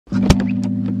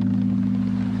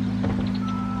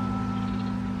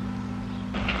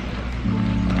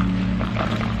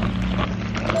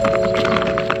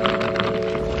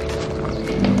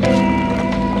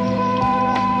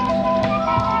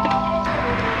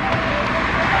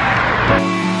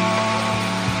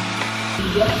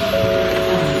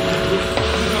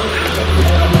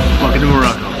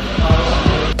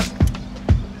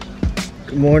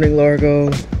morning, Largo.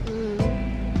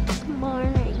 Good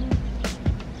morning.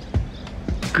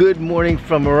 Good morning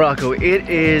from Morocco. It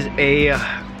is a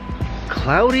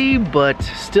cloudy but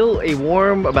still a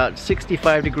warm, about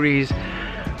 65 degrees.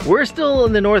 We're still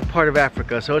in the north part of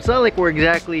Africa, so it's not like we're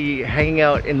exactly hanging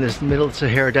out in this middle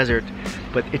Sahara desert,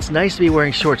 but it's nice to be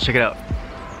wearing shorts. Check it out.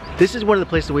 This is one of the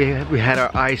places we had our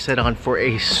eyes set on for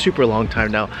a super long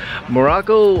time now.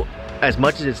 Morocco, as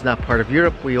much as it's not part of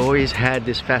Europe, we always had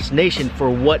this fascination for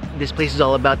what this place is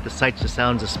all about. The sights, the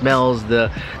sounds, the smells,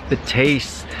 the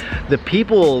tastes, the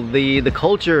people, the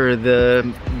culture,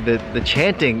 the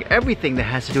chanting, everything that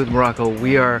has to do with Morocco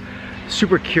we are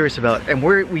super curious about, and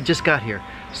we just got here.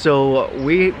 So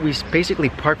we basically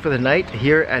parked for the night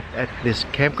here at this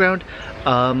campground,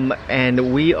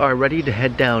 and we are ready to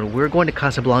head down. We're going to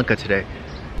Casablanca today.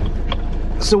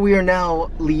 So we are now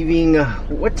leaving.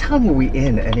 What town were we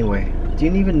in anyway? Do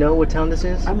you even know what town this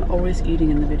is? I'm always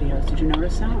eating in the videos. Did you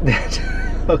notice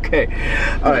that? Okay.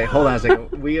 All right, hold on a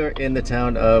second. We are in the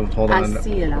town of, hold on.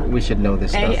 Asila. We should know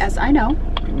this stuff. I know.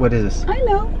 What is this? I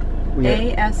know.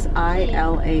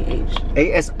 A-S-I-L-A-H.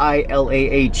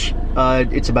 A-S-I-L-A-H.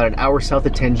 It's about an hour south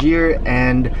of Tangier,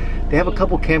 and they have a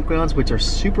couple campgrounds which are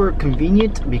super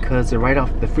convenient because they're right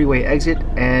off the freeway exit,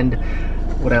 and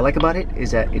what I like about it is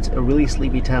that it's a really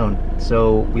sleepy town.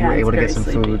 So we were able to get some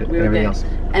food and everything else.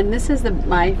 And this is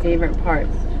my favorite part.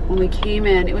 When we came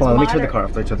in, it was let me turn the car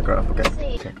off.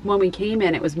 Okay. When we came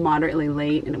in, it was moderately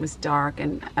late and it was dark,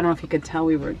 and I don't know if you could tell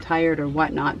we were tired or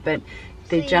whatnot, but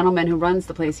the gentleman who runs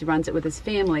the place, he runs it with his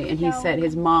family, and he said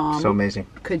his mom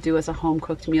could do us a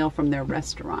home-cooked meal from their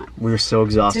restaurant. We were so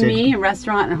exhausted. To me, a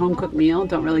restaurant and a home-cooked meal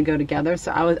don't really go together,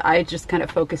 so I just kind of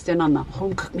focused in on the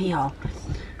home-cooked meal.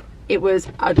 It was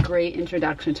a great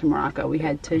introduction to Morocco. We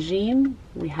had tagine,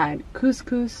 we had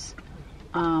couscous,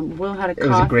 Will had a coffee. It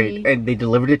was great, and they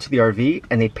delivered it to the RV,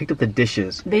 and they picked up the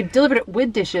dishes. They delivered it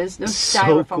with dishes, no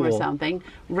styrofoam or something,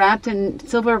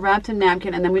 silver wrapped in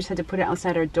napkin, and then we just had to put it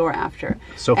outside our door after.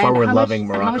 So far, we're loving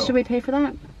Morocco. How much did we pay for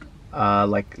that?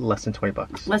 Like less than 20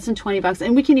 bucks. Less than 20 bucks,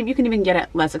 and you can even get it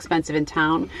less expensive in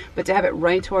town. But to have it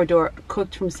right to our door,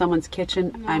 cooked from someone's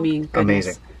kitchen, I mean, goodness.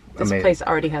 Amazing. This place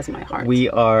already has my heart.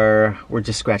 We're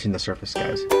just scratching the surface,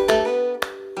 guys.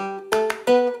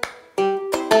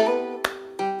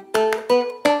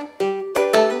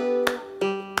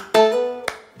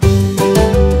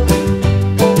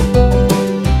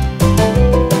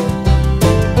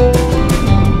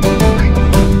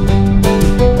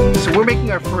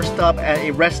 At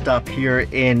a rest stop here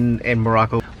in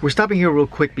Morocco. We're stopping here real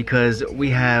quick because we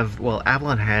have, well,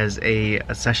 Avalon has a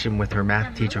session with her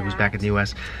math teacher who's back in the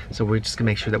US, so we're just gonna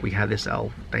make sure that we have this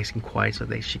all nice and quiet so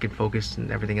that she can focus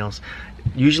and everything else.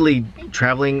 Usually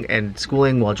traveling and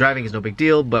schooling while driving is no big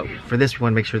deal, but for this we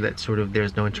want to make sure that sort of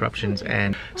there's no interruptions.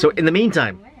 And so in the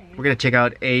meantime, we're gonna check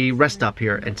out a rest stop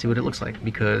here and see what it looks like,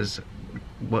 because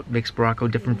what makes Morocco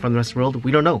different from the rest of the world,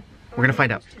 we don't know. We're gonna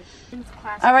find out.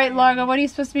 All right, Largo, what are you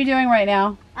supposed to be doing right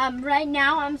now? Right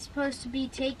now I'm supposed to be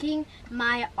taking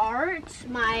my art,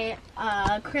 my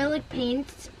acrylic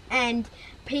paints, and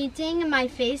painting my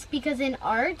face, because in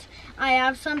art I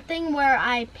have something where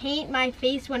I paint my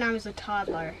face when I was a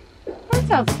toddler. That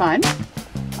sounds fun.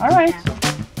 All right.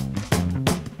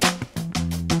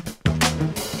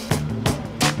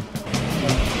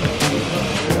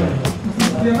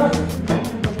 Yeah.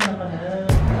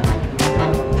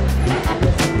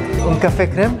 Cafe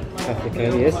creme? Cafe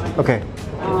creme, yes. Okay.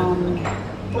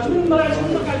 I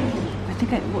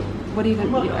think I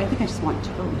think I just want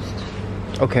toast.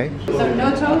 Okay. So no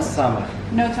toast?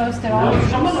 No toast at all?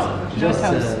 No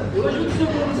toast.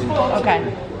 Okay.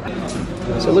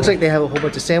 So it looks like they have a whole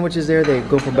bunch of sandwiches there. They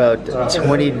go for about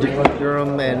 20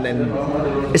 dirham, and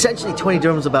essentially 20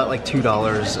 dirhams about like $2,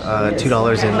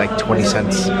 $2 and like 20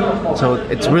 cents. So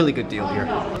it's a really good deal here.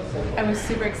 I was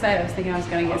super excited. I was thinking I was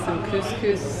going to get some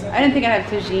couscous. I didn't think I'd have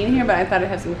tagine here, but I thought I'd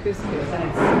have some couscous. And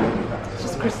it's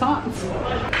just croissants.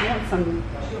 I want something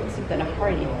to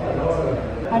party.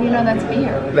 How do you know that's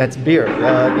beer? That's beer.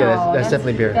 Yeah, that's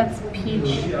definitely beer. That's peach.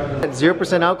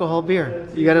 0% alcohol beer.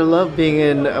 You gotta love being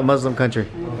in a Muslim country.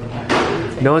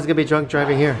 No one's gonna be drunk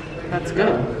driving here. That's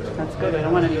good. That's good. I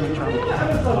don't want anyone drunk.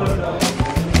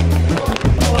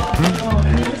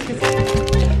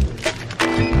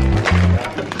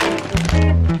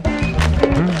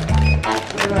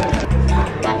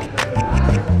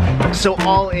 So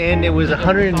all in, it was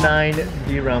 109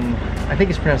 dirham. I think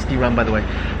it's pronounced dirham, by the way,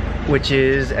 which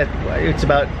is it's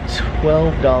about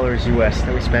 $12 US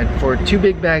that we spent for 2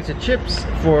 big bags of chips,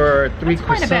 for 3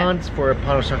 croissants, for a pain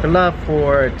au chocolat,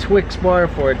 for a Twix bar,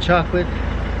 for a chocolate,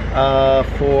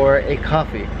 for a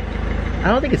coffee. I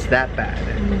don't think it's that bad.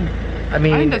 I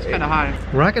mean, I think that's kind of high.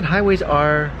 Moroccan highways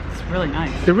are... It's really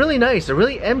nice. They're really nice. They're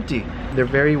really empty. They're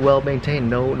very well maintained.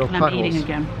 No potholes. I'm eating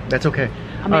again. That's okay.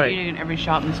 I'm not eating in every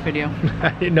shot in this video.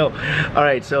 I didn't know. All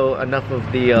right, so enough of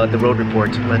the road report.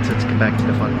 Let's get back to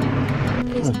the fun.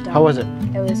 How was it?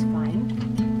 It was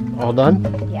fine. All done?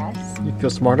 Yes. You feel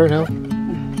smarter now?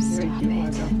 Stop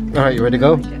it. All right, you ready to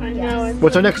go? Yes.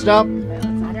 What's our next stop? I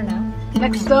don't know.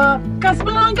 Next stop,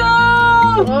 Casablanca!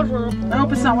 I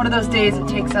hope it's not one of those days it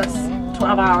takes us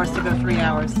 12 hours to go 3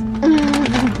 hours.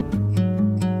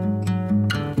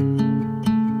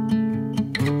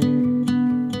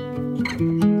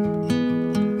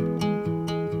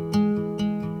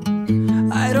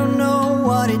 I don't know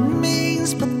what it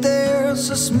means, but there's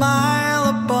a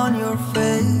smile upon your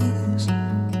face,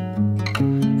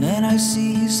 and I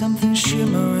see something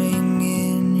shimmering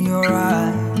in your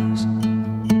eyes.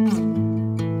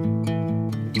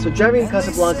 So driving in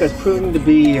Casablanca is proving to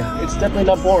be, it's definitely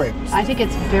not boring. I think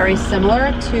it's very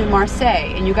similar to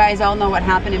Marseille, and you guys all know what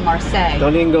happened in Marseille.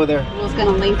 Don't even go there. Will's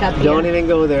gonna link up here. Don't even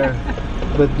go there.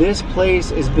 But this place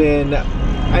has been,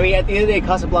 I mean, at the end of the day,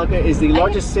 Casablanca is the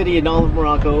largest city in all of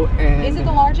Morocco. And is it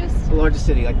the largest? The largest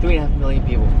city, like 3.5 million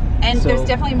people. And so, there's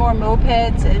definitely more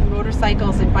mopeds and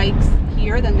motorcycles and bikes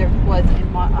here than there was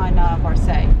on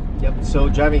Marseille. Yep, so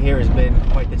driving here has been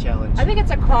quite the challenge. I think it's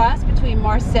a cross between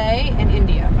Marseille and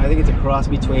India. I think it's a cross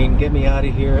between get me out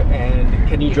of here and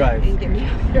can you drive? And get me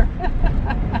out of here.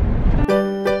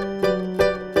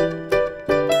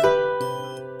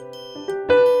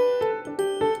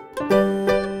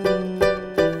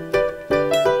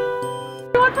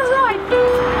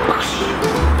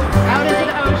 Out into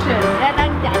the ocean.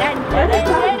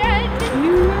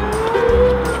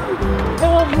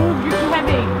 Oh, move, you're too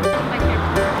heavy.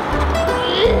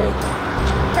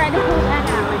 Try to pull that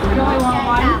out. You only want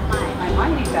one? I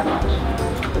might need that much.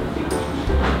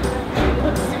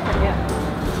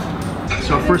 So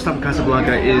our first stop in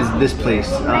Casablanca is this place.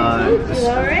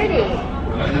 Already.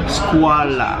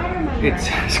 Squala. It's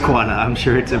Squala. I'm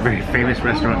sure it's a very famous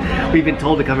restaurant. We've been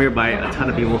told to come here by a ton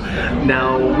of people.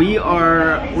 Now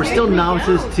we're still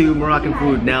novices to Moroccan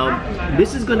food. Now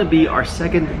this is going to be our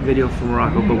second video from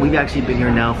Morocco, but we've actually been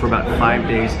here now for about 5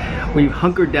 days. We've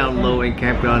hunkered down low in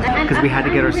campgrounds because we had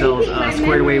to get ourselves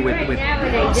squared away with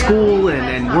school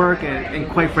and work, and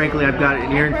quite frankly, I've got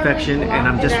an ear infection and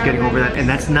I'm just getting over that. And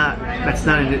that's not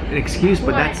an excuse,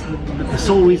 but that's the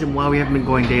sole reason why we haven't been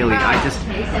going daily.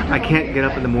 I can't get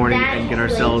up in the morning and get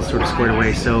ourselves sort of squared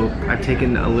away, so I've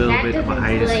taken a little bit of a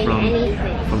hiatus from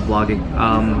vlogging.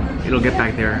 It'll get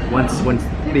back there once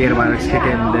the antibiotics kick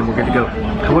in, then we're good to go.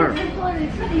 However,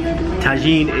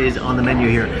 tagine is on the menu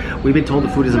here. We've been told the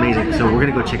food is amazing, so we're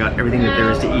gonna go check out everything that there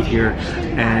is to eat here,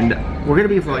 and we're gonna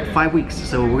be here for like 5 weeks,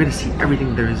 so we're gonna see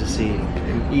everything there is to see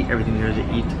and eat everything there is to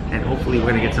eat, and hopefully we're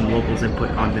gonna get some locals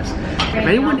input on this. If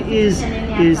anyone is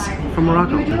from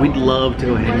Morocco, we'd love to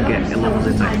go ahead and get a locals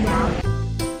insight.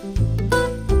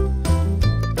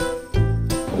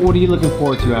 What are you looking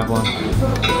forward to, Avalon?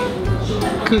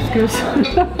 Couscous.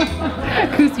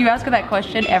 Couscous, you ask her that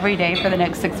question every day for the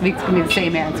next 6 weeks, it's gonna be the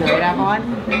same answer, right, Avalon?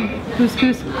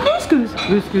 Couscous, couscous,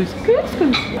 couscous,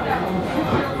 couscous.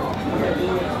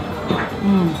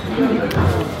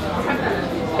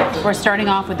 We're starting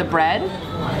off with the bread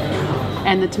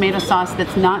and the tomato sauce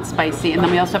that's not spicy, and then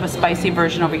we also have a spicy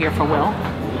version over here for Will.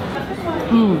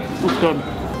 It's good.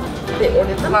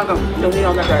 Don't eat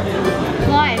all that bread.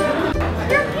 Why?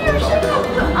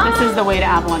 This is the way to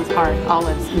Avalon's heart,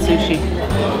 olives and sushi.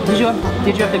 Did you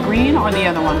have the green or the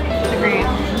other one? The green.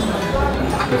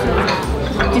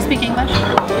 Do you speak English?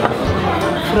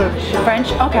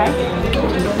 French? Okay.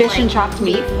 Fish and chopped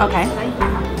meat? Okay.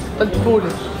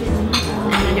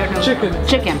 Chicken.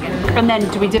 Chicken. And then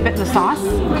do we dip it in the sauce?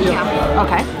 Yeah.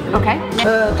 Okay. Okay.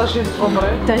 Tagine ombre.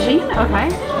 Tagine? Okay.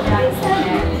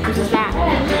 What is that?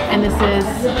 And this is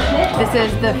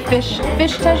the fish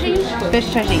tagine? Fish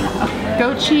tagine. Okay.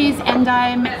 Goat cheese,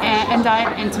 endive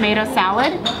and tomato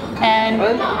salad. And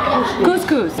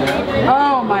couscous.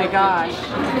 Oh my gosh.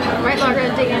 Right,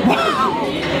 Laura, dig in.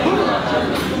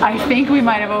 I think we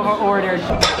might have over-ordered.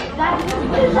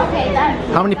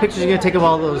 How many pictures are you gonna take of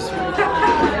all those?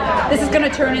 This is gonna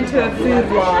turn into a food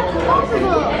vlog.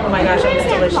 Oh my gosh, it was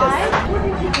delicious.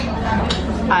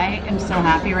 I am so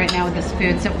happy right now with this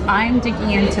food. So I'm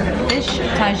digging into the fish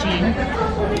tagine.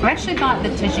 I actually thought the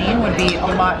tagine would be a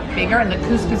lot bigger and the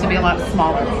couscous would be a lot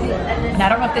smaller. And I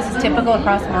don't know if this is typical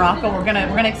across Morocco. We're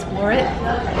gonna explore it.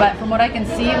 But from what I can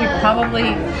see, we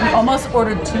almost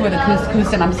ordered 2 of the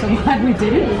couscous, and I'm so glad we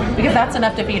didn't, because that's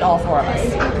enough to feed all 4 of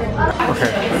us.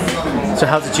 Okay. So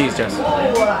how's the cheese, Jess?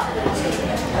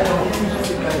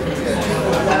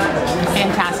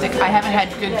 Fantastic. fantastic. I haven't had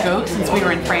good goat since we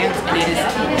were in France, and it is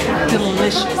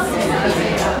delicious.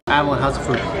 Avalon, how's the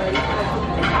food?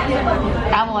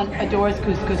 Avalon adores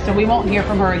couscous, so we won't hear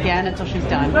from her again until she's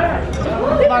done.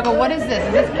 Largo, what is this?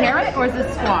 Is this carrot or is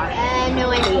this squash?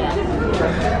 No idea.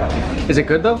 Is it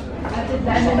good though?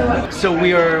 So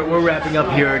we're wrapping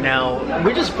up here now.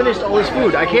 We just finished all this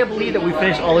food. I can't believe that we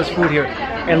finished all this food here.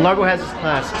 And Largo has his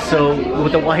class, so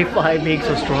with the Wi-Fi being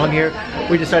so strong here,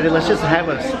 we decided let's just have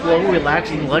a slow,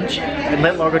 relaxing lunch and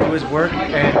let Largo do his work,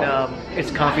 and it's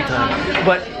coffee time.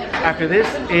 But after this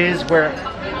is where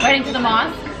Heading to the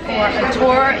mosque for a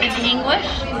tour in English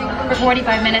for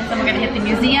 45 minutes, then we're going to hit the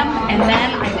museum, and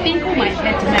then I think we might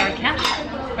head to Marrakech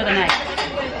for the night.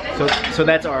 So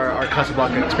that's our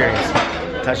Casablanca experience.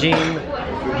 Tagine,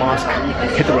 mosque,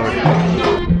 hit the road.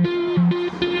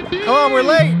 Come on, we're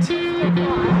late!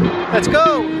 Let's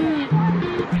go!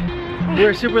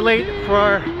 We're super late for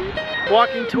our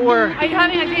walking tour. Are you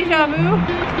having a deja vu?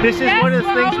 This is one of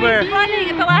the things where we're running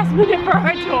at the last minute for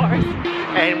our tours.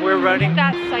 And we're running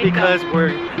because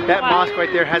that mosque right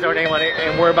there has our name on it,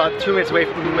 and we're about 2 minutes away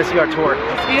from missing our tour.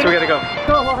 So we gotta go.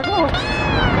 Go, Largo!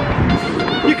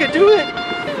 You can do it!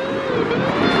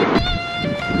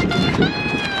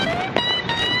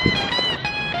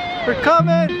 We're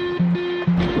coming!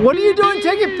 What are you doing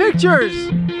taking pictures?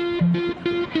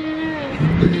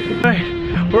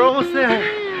 Alright, we're almost there.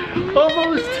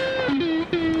 Almost!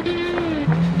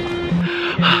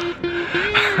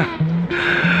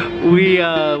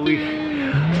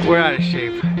 We're out of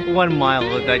shape. 1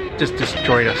 mile that just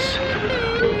destroyed us.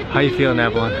 How you feeling,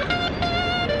 Avalon?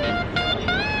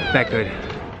 That good.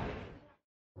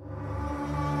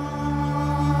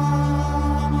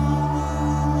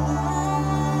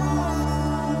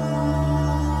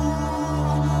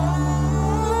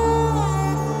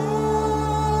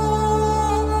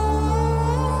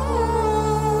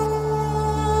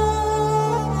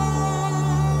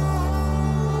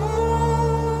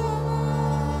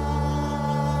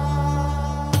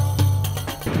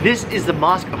 This is the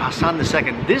Mosque of Hassan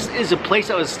II. This is a place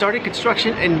that was started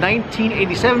construction in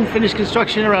 1987, finished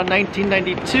construction around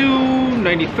 1992,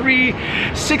 93,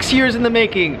 6 years in the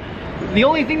making. The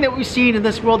only thing that we've seen in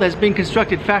this world that has been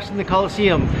constructed faster than the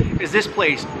Colosseum is this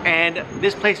place, and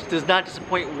this place does not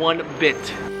disappoint one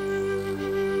bit.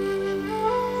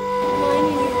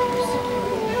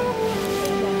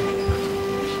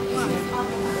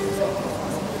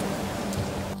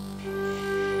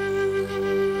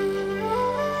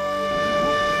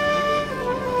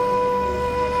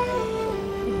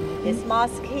 This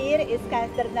mosque here is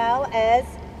considered now as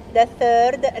the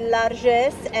 3rd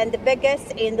largest and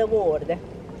biggest in the world.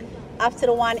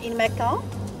 After one in Mecca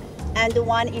and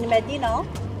one in Medina,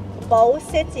 both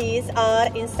cities are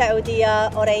in Saudi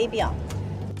Arabia.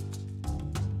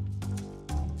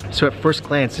 So at first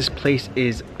glance, this place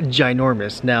is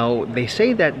ginormous. Now, they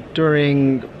say that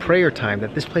during prayer time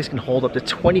that this place can hold up to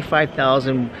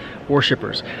 25,000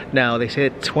 worshippers. Now, they say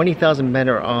that 20,000 men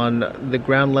are on the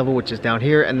ground level, which is down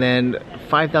here, and then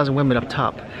 5,000 women up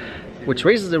top, which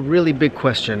raises a really big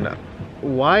question.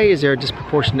 Why is there a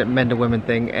disproportionate men to women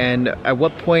thing? And at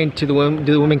what point do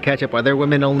the women catch up? Are there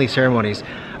women-only ceremonies?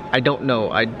 I don't know.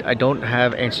 I don't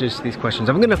have answers to these questions.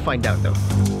 I'm gonna find out though.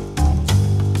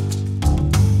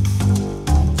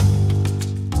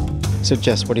 So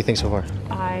Jess, what do you think so far?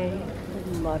 I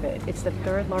love it. It's the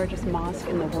 3rd largest mosque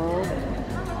in the world,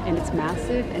 and it's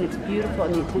massive and it's beautiful,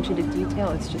 and the attention to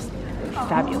detail is just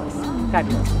fabulous.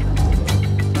 Fabulous.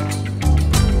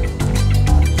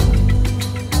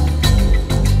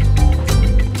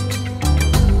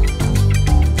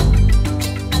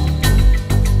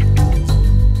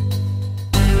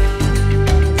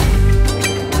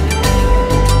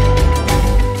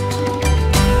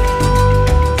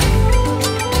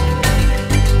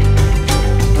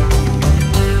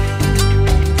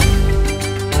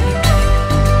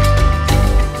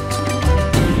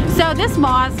 This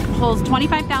mosque holds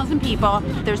 25,000 people.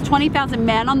 There's 20,000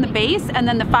 men on the base, and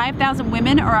then the 5,000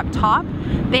 women are up top.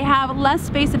 They have less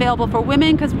space available for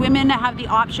women because women have the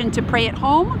option to pray at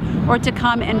home or to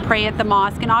come and pray at the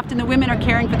mosque. And often the women are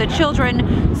caring for the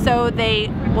children, so they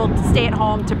will stay at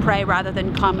home to pray rather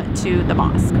than come to the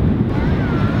mosque.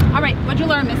 All right, what'd you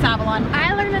learn, Miss Avalon?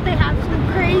 I learned that they have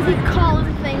some crazy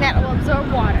column thing that will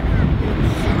absorb water.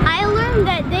 I learned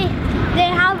that they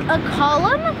have a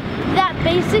column that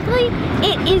basically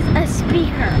it is a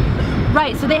speaker.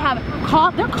 Right, so they have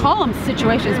their column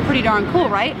situation is pretty darn cool,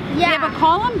 right? Yeah. They have a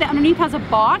column that underneath has a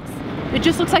box it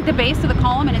just looks like the base of the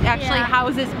column, and it actually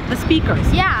houses the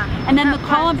speakers. Yeah. And then the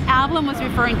columns Avalon was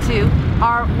referring to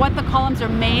are what the columns are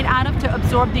made out of to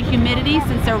absorb the humidity,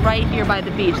 since they're right here by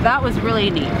the beach. That was really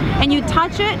neat. And you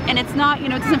touch it and it's not, you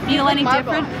know, it doesn't feel any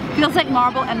different. It feels like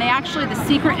marble, and they actually, the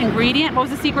secret ingredient, what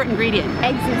was the secret ingredient?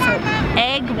 Eggs and soap.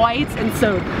 Egg whites and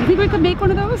soap. You think we could make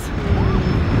one of those?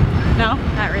 No?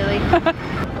 Not really.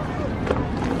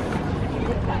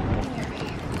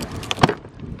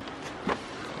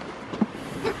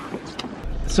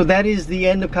 So that is the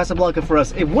end of Casablanca for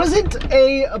us. It wasn't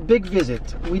a big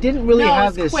visit. We didn't really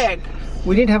have this. Quick.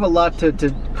 We didn't have a lot to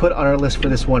put on our list for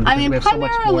this one because we have so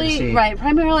much more to see. Right,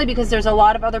 primarily because there's a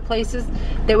lot of other places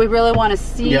that we really want to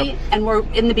see, and we're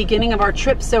in the beginning of our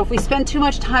trip. So if we spend too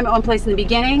much time at one place in the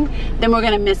beginning, then we're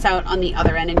going to miss out on the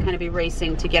other end and kind of be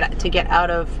racing to get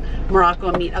out of Morocco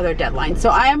and meet other deadlines. So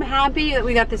I am happy that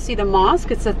we got to see the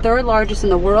mosque. It's the 3rd largest in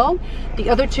the world.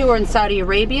 The other 2 are in Saudi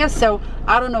Arabia. So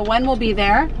I don't know when we'll be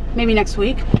there. Maybe next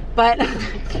week. But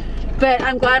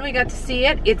I'm glad we got to see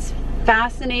it. It's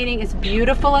fascinating. It's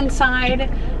beautiful inside.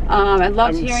 I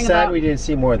loved hearing about. I'm sad we didn't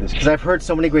see more of this because I've heard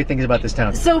so many great things about this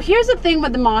town. So here's the thing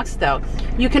with the mosque, though.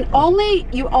 You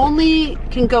only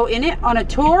can go in it on a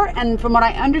tour, and from what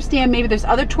I understand, maybe there's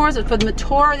other tours. But from the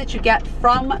tour that you get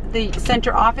from the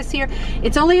center office here,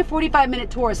 it's only a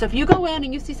 45-minute tour. So if you go in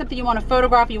and you see something you want to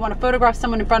photograph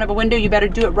someone in front of a window, you better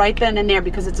do it right then and there,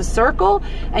 because it's a circle,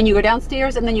 and you go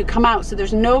downstairs and then you come out. So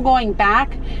there's no going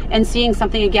back and seeing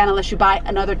something again unless you buy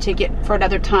another ticket for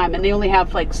another time. And they only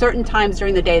have like certain times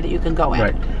during the day that you can go in.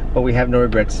 Right, but we have no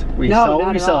regrets. We saw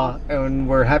what we saw, and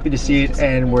we're happy to see it,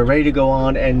 and we're ready to go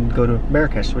on and go to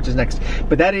Marrakesh, which is next.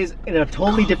 But that is in a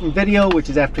totally different video, which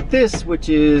is after this, which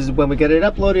is when we get it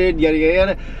uploaded, yada yada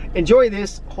yada. Enjoy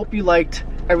this. Hope you liked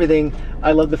everything.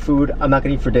 I love the food. I'm not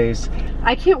gonna eat for days.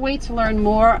 I can't wait to learn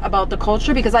more about the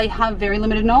culture because I have very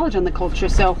limited knowledge on the culture.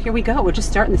 So here we go. We're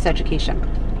just starting this education.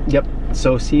 Yep.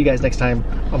 So see you guys next time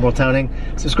on WorldTowning.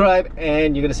 Subscribe,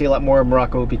 and you're gonna see a lot more of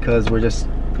Morocco because we just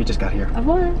got here. Au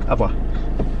revoir. Au revoir.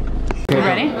 You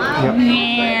ready? Yep.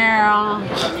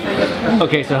 Yeah.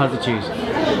 Okay, so how's the cheese?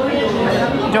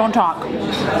 Don't talk.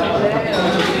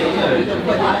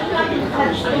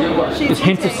 There's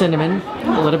hints of cinnamon,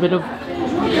 a little bit of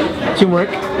turmeric.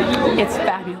 It's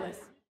fast.